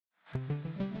Man,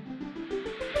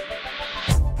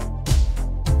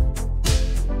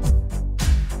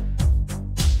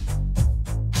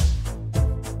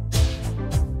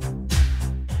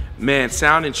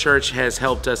 Sound in Church has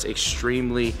helped us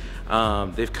extremely.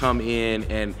 They've come in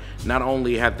and not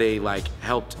only have they like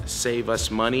helped save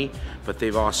us money, but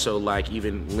they've also like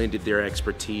even lended their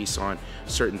expertise on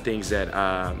certain things that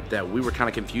that we were kind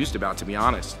of confused about, to be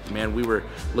honest. Man, we were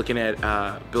looking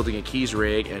at building a keys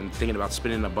rig and thinking about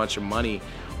spending a bunch of money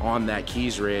on that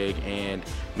keys rig, and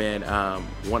man,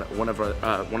 one of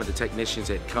the technicians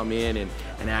had come in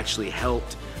and actually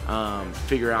helped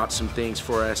figure out some things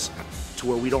for us to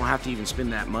where we don't have to even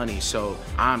spend that money. So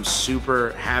I'm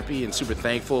super happy and super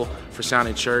thankful for Sound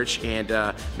in Church. And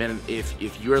man,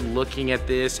 if you're looking at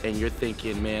this and you're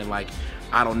thinking, man, like,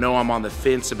 I don't know, I'm on the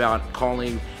fence about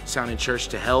calling Sound in Church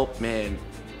to help, man,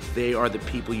 they are the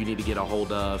people you need to get a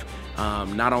hold of.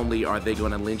 Not only are they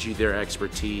going to lend you their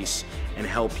expertise and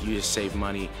help you to save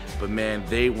money, but man,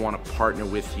 they want to partner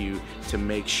with you to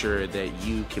make sure that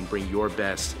you can bring your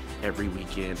best every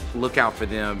weekend. Look out for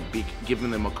them, giving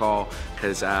them a call,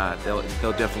 because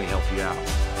they'll definitely help you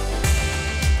out.